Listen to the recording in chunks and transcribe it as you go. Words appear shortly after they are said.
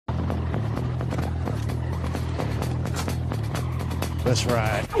That's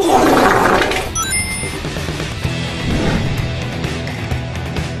right.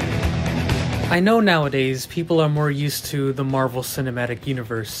 I know nowadays people are more used to the Marvel Cinematic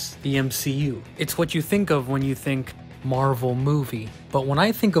Universe, the MCU. It's what you think of when you think Marvel movie. But when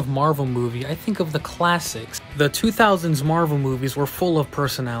I think of Marvel movie, I think of the classics. The 2000s Marvel movies were full of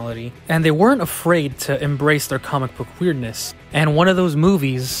personality, and they weren't afraid to embrace their comic book weirdness. And one of those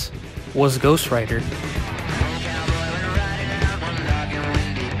movies was Ghost Rider.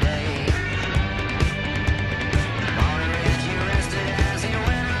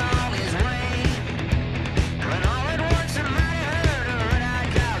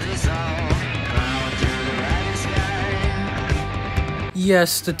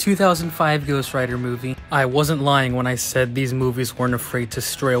 Yes, the 2005 Ghost Rider movie. I wasn't lying when I said these movies weren't afraid to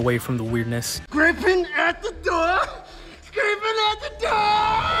stray away from the weirdness. Scraping at the door! Scraping at the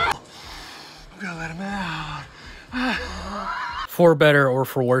door! I'm gonna let him out. For better or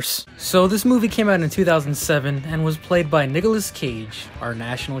for worse. So this movie came out in 2007 and was played by Nicolas Cage, our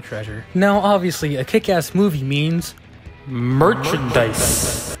national treasure. Now obviously a kick-ass movie means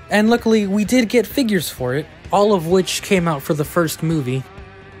merchandise. And luckily we did get figures for it, all of which came out for the first movie.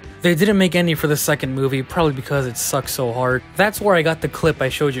 They didn't make any for the second movie, probably because it sucks so hard. That's where I got the clip I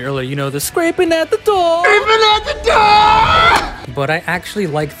showed you earlier, you know, the scraping at the door! Scraping at the door! But I actually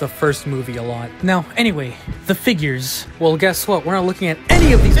like the first movie a lot. Now, anyway, the figures. Well, guess what? We're not looking at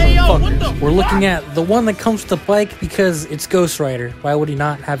any of these motherfuckers. We're looking at the one that comes with the bike because it's Ghost Rider. Why would he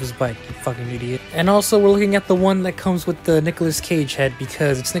not have his bike, you fucking idiot? And also, we're looking at the one that comes with the Nicolas Cage head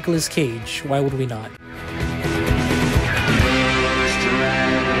because it's Nicolas Cage. Why would we not?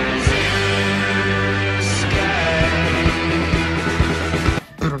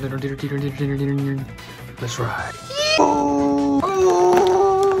 Let's ride.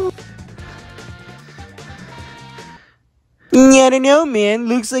 I don't know, man.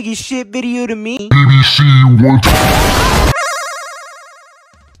 Looks like a shit video to me.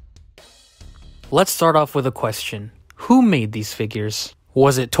 Let's start off with a question. Who made these figures?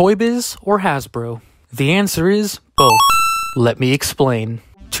 Was it Toy Biz or Hasbro? The answer is both. Let me explain.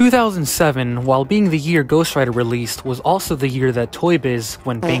 2007, while being the year Ghost Rider released, was also the year that Toy Biz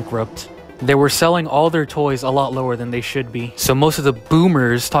went bankrupt. They were selling all their toys a lot lower than they should be. So most of the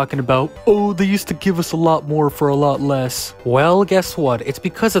boomers talking about, oh, they used to give us a lot more for a lot less. Well, guess what? It's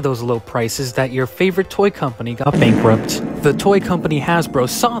because of those low prices that your favorite toy company got bankrupt. The toy company Hasbro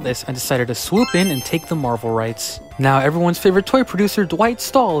saw this and decided to swoop in and take the Marvel rights. Now everyone's favorite toy producer Dwight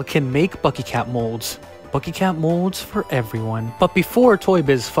Stahl can make Bucky Cap molds. Bucky Cap molds for everyone. But before Toy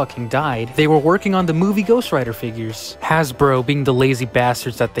Biz fucking died, they were working on the movie Ghost Rider figures. Hasbro, being the lazy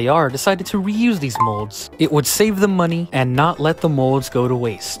bastards that they are, decided to reuse these molds. It would save them money and not let the molds go to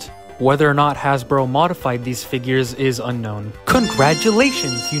waste. Whether or not Hasbro modified these figures is unknown.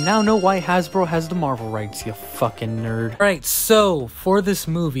 Congratulations! You now know why Hasbro has the Marvel rights, you fucking nerd. Alright, so for this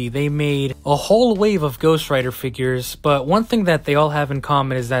movie, they made a whole wave of Ghost Rider figures, but one thing that they all have in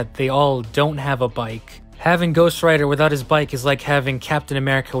common is that they all don't have a bike. Having Ghost Rider without his bike is like having Captain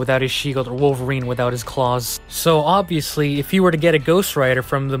America without his shield or Wolverine without his claws. So obviously, if you were to get a Ghost Rider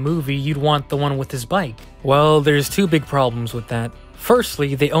from the movie, you'd want the one with his bike. Well, there's two big problems with that.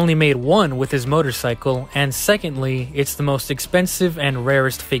 Firstly, they only made one with his motorcycle, and secondly, it's the most expensive and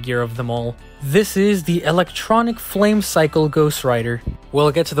rarest figure of them all. This is the Electronic Flame Cycle Ghost Rider. We'll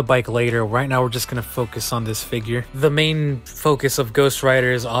get to the bike later. Right now we're just gonna focus on this figure. The main focus of Ghost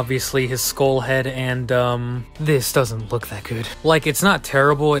Rider is obviously his skull head, and this doesn't look that good. Like, it's not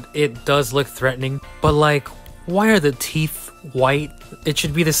terrible, it does look threatening, but like, why are the teeth white? It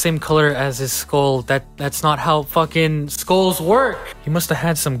should be the same color as his skull. That's not how fucking skulls work. He must have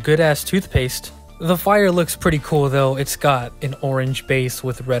had some good ass toothpaste. The fire looks pretty cool though. It's got an orange base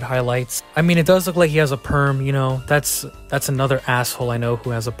with red highlights. I mean, it does look like he has a perm, you know. That's another asshole I know who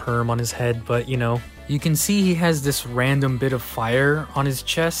has a perm on his head, but you know. You can see he has this random bit of fire on his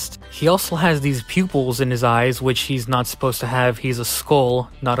chest. He also has these pupils in his eyes, which he's not supposed to have. He's a skull,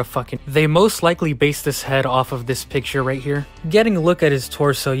 not a fucking... They most likely based this head off of this picture right here. Getting a look at his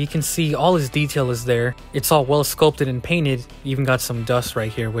torso, you can see all his detail is there. It's all well sculpted and painted. Even got some dust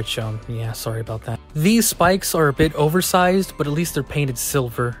right here, which, yeah, sorry about that. These spikes are a bit oversized, but at least they're painted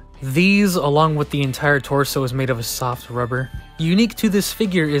silver. These, along with the entire torso, is made of a soft rubber. Unique to this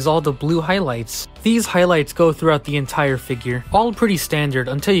figure is all the blue highlights. These highlights go throughout the entire figure. All pretty standard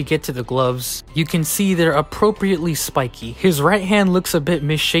until you get to the gloves. You can see they're appropriately spiky. His right hand looks a bit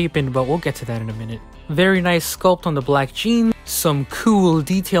misshapen, but we'll get to that in a minute. Very nice sculpt on the black jeans, some cool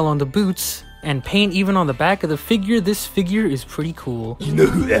detail on the boots, and paint even on the back of the figure. This figure is pretty cool. You know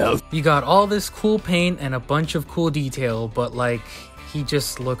who else? You got all this cool paint and a bunch of cool detail, but like, He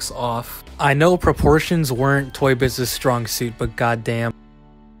just looks off. I know proportions weren't Toy Biz's strong suit, but goddamn.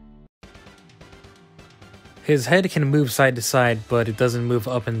 His head can move side to side, but it doesn't move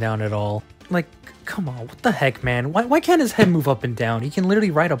up and down at all. Like, come on, what the heck, man? Why can't his head move up and down? He can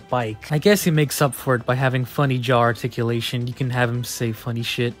literally ride a bike. I guess he makes up for it by having funny jaw articulation. You can have him say funny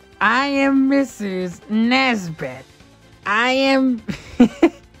shit. I am Mrs. Nesbit. I am...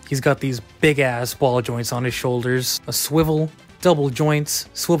 He's got these big-ass ball joints on his shoulders, a swivel, double joints,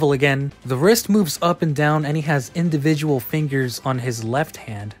 swivel again. The wrist moves up and down, and he has individual fingers on his left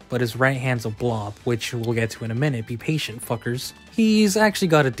hand, but his right hand's a blob, which we'll get to in a minute. Be patient, fuckers. He's actually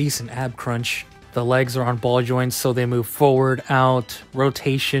got a decent ab crunch. The legs are on ball joints, so they move forward, out,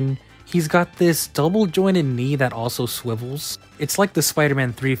 rotation. He's got this double jointed knee that also swivels. It's like the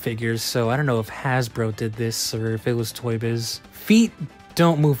Spider-Man 3 figures, so I don't know if Hasbro did this or if it was Toy Biz. Feet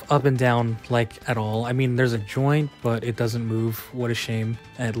don't move up and down, like, at all. I mean, there's a joint, but it doesn't move. What a shame.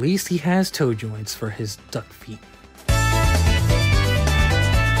 At least he has toe joints for his duck feet.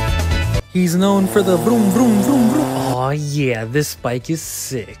 He's known for the vroom vroom vroom vroom. Aw yeah, this bike is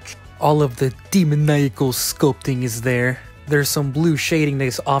sick. All of the demoniacal sculpting is there. There's some blue shading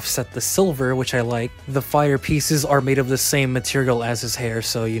to offset the silver, which I like. The fire pieces are made of the same material as his hair,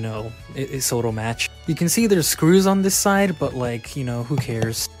 so, you know, so it'll match. You can see there's screws on this side, but, like, you know, who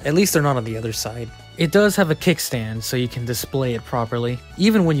cares? At least they're not on the other side. It does have a kickstand, so you can display it properly.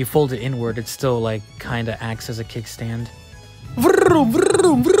 Even when you fold it inward, it still, like, kinda acts as a kickstand.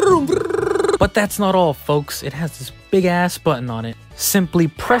 But that's not all, folks. It has this big-ass button on it. Simply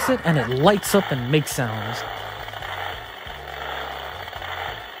press it, and it lights up and makes sounds.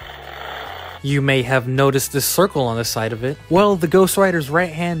 You may have noticed this circle on the side of it. Well, the Ghost Rider's right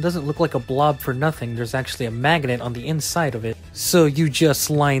hand doesn't look like a blob for nothing. There's actually a magnet on the inside of it. So you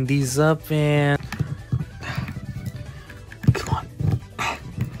just line these up and... Come on.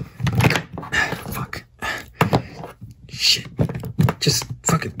 Fuck. Shit. Just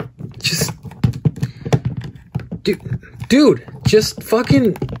fucking... Just... Dude, just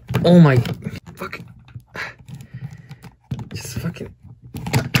fucking... Oh my... Fucking... Just fucking...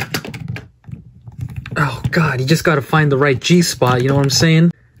 Oh god, you just gotta find the right G-spot, you know what I'm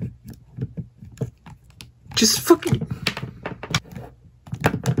saying? Just fucking...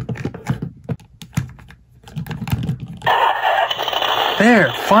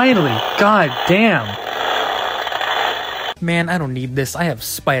 There, finally! God damn! Man, I don't need this. I have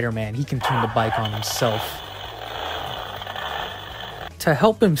Spider-Man. He can turn the bike on himself. To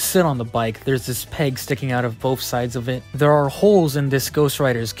help him sit on the bike, there's this peg sticking out of both sides of it. There are holes in this Ghost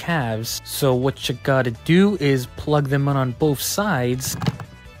Rider's calves, so what you gotta do is plug them in on both sides.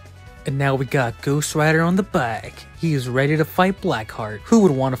 And now we got Ghost Rider on the bike. He is ready to fight Blackheart. Who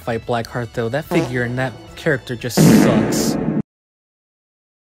would want to fight Blackheart though? That figure and that character just sucks.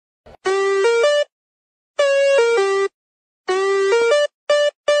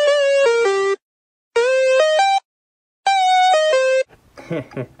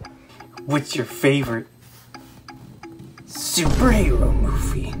 What's your favorite superhero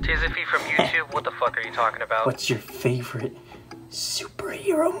movie? Tizzify from YouTube, what the fuck are you talking about? What's your favorite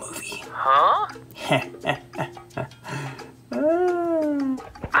superhero movie? Huh? I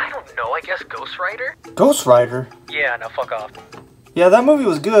don't know, I guess Ghost Rider? Ghost Rider? Yeah, no, fuck off. Yeah, that movie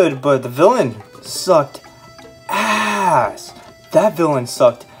was good, but the villain sucked ass. That villain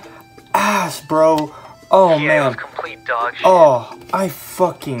sucked ass, bro. Oh, yeah, man. It was complete dog shit. Oh, I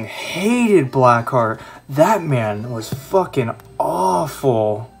fucking hated Blackheart. That man was fucking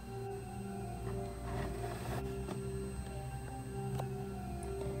awful.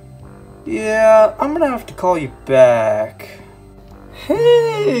 Yeah, I'm gonna have to call you back.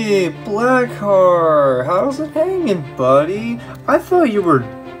 Hey, Blackheart, how's it hanging, buddy? I thought you were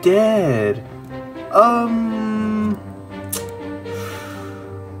dead.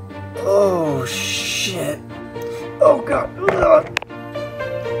 Oh, shit. Oh, God.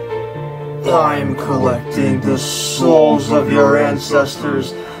 I'm collecting the souls of your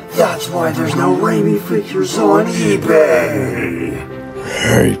ancestors. That's why there's no Raimi figures on eBay.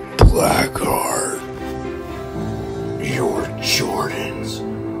 Hey, Blackheart. Your Jordans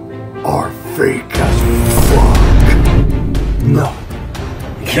are fake as fuck. No,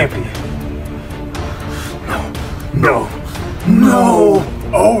 it can't be. No!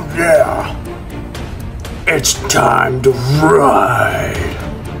 Oh yeah! It's time to ride!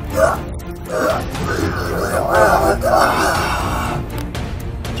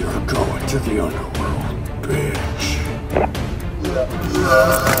 You're going to the underworld, bitch.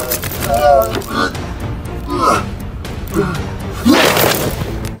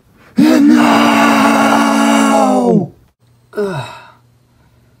 And now!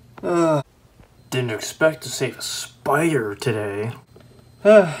 expect to save a spider today.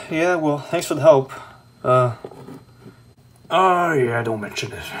 Yeah, well, thanks for the help. Oh yeah, don't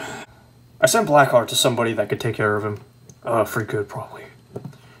mention it. I sent Blackheart to somebody that could take care of him. For good, probably.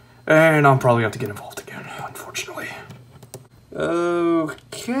 And I'm probably have to get involved again, unfortunately.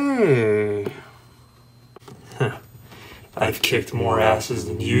 Okay. I've kicked more asses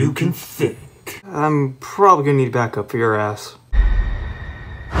than you can think. I'm probably gonna need backup for your ass.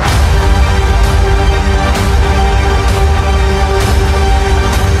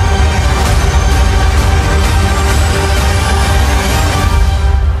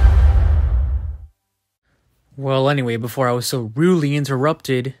 Well, anyway, before I was so rudely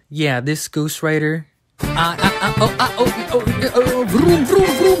interrupted, yeah, this Ghost Rider.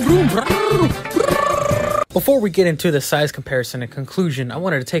 Before we get into the size comparison and conclusion, I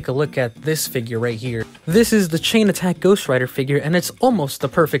wanted to take a look at this figure right here. This is the Chain Attack Ghost Rider figure, and it's almost the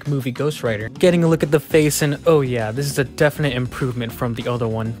perfect movie Ghost Rider. Getting a look at the face, and oh yeah, this is a definite improvement from the other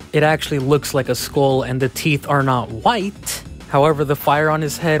one. It actually looks like a skull, and the teeth are not white. However, the fire on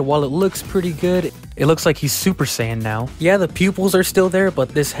his head, while it looks pretty good, it looks like he's Super Saiyan now. Yeah, the pupils are still there, but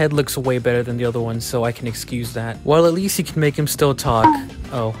this head looks way better than the other one, so I can excuse that. Well, at least you can make him still talk.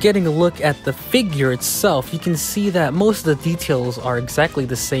 Oh, getting a look at the figure itself, you can see that most of the details are exactly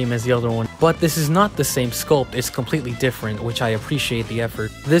the same as the other one, but this is not the same sculpt, it's completely different, which I appreciate the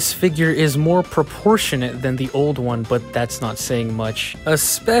effort. This figure is more proportionate than the old one, but that's not saying much,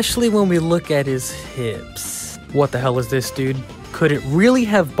 especially when we look at his hips. What the hell is this, dude? Could it really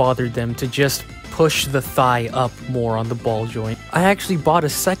have bothered them to just push the thigh up more on the ball joint? I actually bought a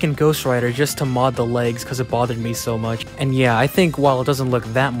second Ghost Rider just to mod the legs because it bothered me so much. And yeah, I think while it doesn't look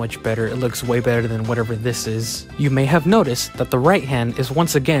that much better, it looks way better than whatever this is. You may have noticed that the right hand is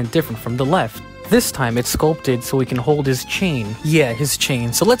once again different from the left. This time it's sculpted so he can hold his chain. Yeah, his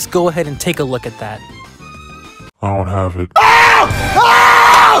chain. So let's go ahead and take a look at that. I don't have it.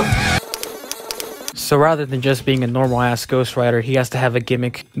 So rather than just being a normal-ass Ghost Rider, he has to have a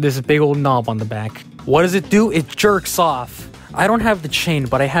gimmick. This big old knob on the back. What does it do? It jerks off. I don't have the chain,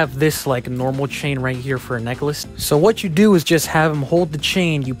 but I have this like normal chain right here for a necklace. So what you do is just have him hold the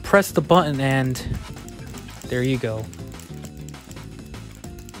chain, you press the button, and there you go.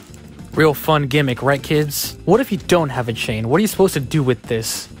 Real fun gimmick, right kids? What if you don't have a chain? What are you supposed to do with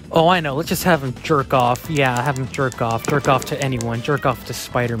this? Oh, I know. Let's just have him jerk off. Yeah, have him jerk off. Jerk off to anyone. Jerk off to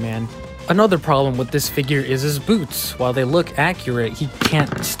Spider-Man. Another problem with this figure is his boots. While they look accurate, he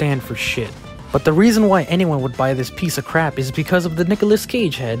can't stand for shit. But the reason why anyone would buy this piece of crap is because of the Nicolas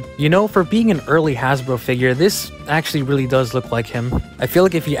Cage head. You know, for being an early Hasbro figure, this actually really does look like him. I feel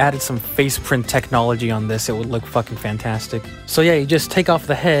like if you added some face print technology on this, it would look fucking fantastic. So yeah, you just take off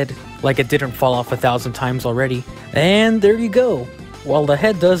the head, like it didn't fall off 1,000 times already, and there you go. While the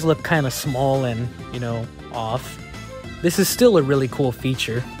head does look kind of small and, you know, off, this is still a really cool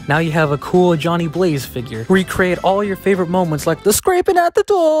feature. Now you have a cool Johnny Blaze figure. Recreate all your favorite moments like the scraping at the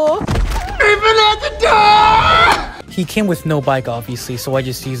door! Scraping at the door! He came with no bike, obviously, so I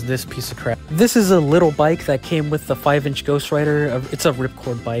just used this piece of crap. This is a little bike that came with the 5-inch Ghost Rider. It's a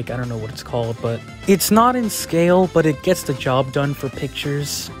ripcord bike, I don't know what it's called, but it's not in scale, but it gets the job done for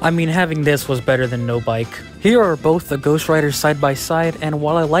pictures. I mean, having this was better than no bike. Here are both the Ghost Riders side by side, and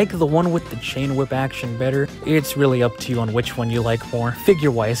while I like the one with the chain whip action better, it's really up to you on which one you like more,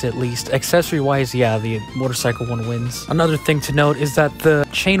 figure-wise at least. Accessory-wise, yeah, the motorcycle one wins. Another thing to note is that the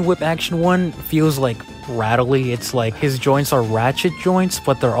chain whip action one feels like rattly. It's like his joints are ratchet joints,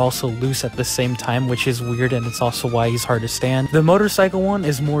 but they're also loose at the same time, which is weird, and it's also why he's hard to stand. The motorcycle one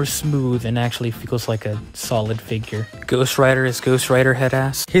is more smooth and actually feels like a solid figure. Ghost Rider is Ghost Rider head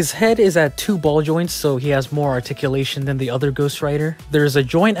ass. His head is at 2 ball joints, so he has more articulation than the other Ghost Rider. There's a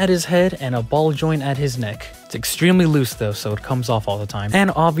joint at his head and a ball joint at his neck. It's extremely loose though, so it comes off all the time.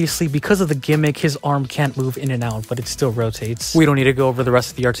 And obviously, because of the gimmick, his arm can't move in and out, but it still rotates. We don't need to go over the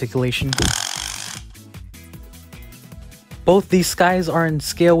rest of the articulation. Both these guys are in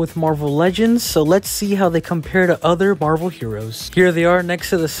scale with Marvel Legends, so let's see how they compare to other Marvel heroes. Here they are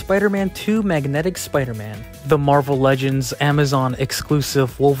next to the Spider-Man 2 Magnetic Spider-Man, the Marvel Legends Amazon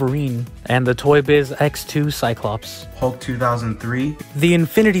exclusive Wolverine, and the Toy Biz X2 Cyclops, Hulk 2003, the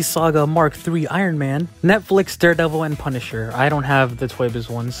Infinity Saga Mark III Iron Man, Netflix Daredevil, and Punisher. I don't have the Toy Biz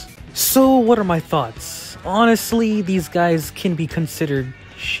ones. So what are my thoughts? Honestly, these guys can be considered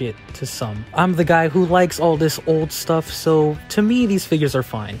shit to some. I'm the guy who likes all this old stuff, so to me these figures are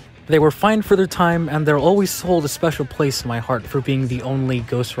fine. They were fine for their time, and they'll always hold a special place in my heart for being the only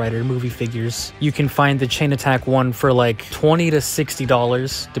Ghost Rider movie figures. You can find the Chain Attack one for like $20 to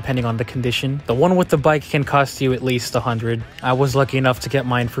 $60, depending on the condition. The one with the bike can cost you at least $100. I was lucky enough to get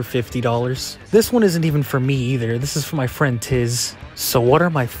mine for $50. This one isn't even for me either, this is for my friend Tiz. So what are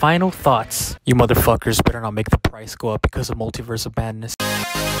my final thoughts? You motherfuckers better not make the price go up because of Multiverse of Madness.